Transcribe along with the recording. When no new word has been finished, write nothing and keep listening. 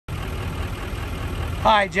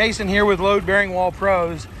Hi, Jason here with Load Bearing Wall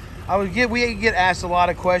Pros. We get asked a lot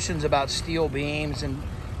of questions about steel beams, and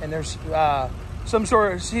there's some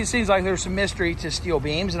sort of, it seems like there's some mystery to steel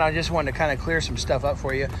beams, and I just wanted to kind of clear some stuff up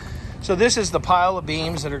for you. So this is the pile of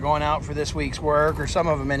beams that are going out for this week's work, or some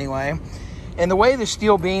of them anyway. And the way the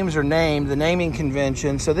steel beams are named, the naming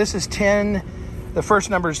convention, so this is 10, the first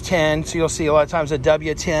number is 10, so you'll see a lot of times a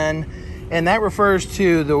W10, and that refers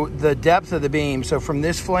to the depth of the beam. So from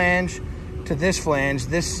this flange to this flange,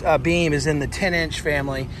 this beam is in the 10-inch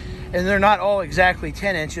family, and they're not all exactly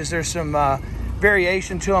 10 inches. There's some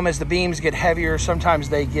variation to them as the beams get heavier. Sometimes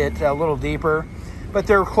they get a little deeper, but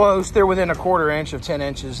they're close. They're within a 1/4 inch of 10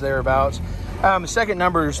 inches, thereabouts. The second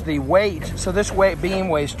number is the weight. So this beam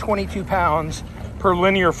weighs 22 pounds per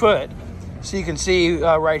linear foot. So you can see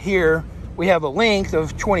right here, we have a length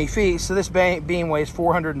of 20 feet. So this beam weighs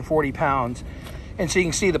 440 pounds. And so you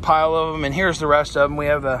can see the pile of them, and here's the rest of them. We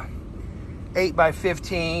have a 8 by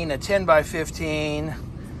 15, a 10 by 15,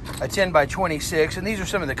 a 10 by 26, and these are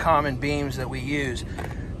some of the common beams that we use.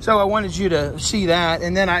 So I wanted you to see that.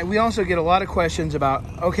 And then we also get a lot of questions about,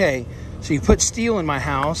 okay, so you put steel in my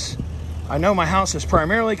house. I know my house is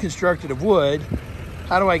primarily constructed of wood.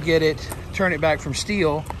 How do I turn it back from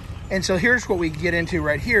steel? And so here's what we get into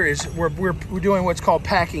right here is we're doing what's called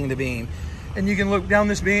packing the beam. And you can look down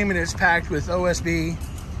this beam, and it's packed with OSB,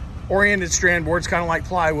 oriented strand boards, kind of like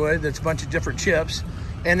plywood. That's a bunch of different chips.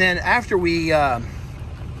 And then after we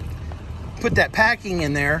put that packing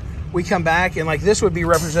in there, we come back, and like this would be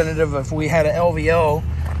representative if we had an LVL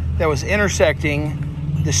that was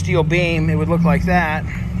intersecting the steel beam. It would look like that.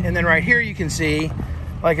 And then right here you can see,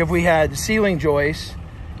 like if we had ceiling joists,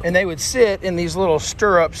 and they would sit in these little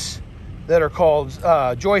stirrups that are called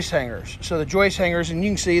joist hangers. So the joist hangers, and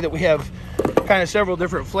you can see that we have kind of several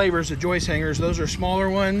different flavors of joist hangers. Those are smaller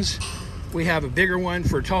ones. We have a bigger one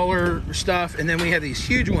for taller stuff, and then we have these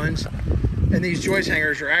huge ones. And these joist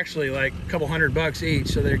hangers are actually like a couple $100 each,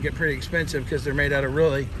 so they get pretty expensive because they're made out of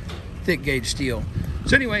really thick gauge steel.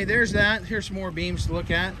 So anyway, there's that. Here's some more beams to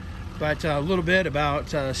look at, but a little bit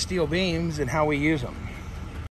about steel beams and how we use them.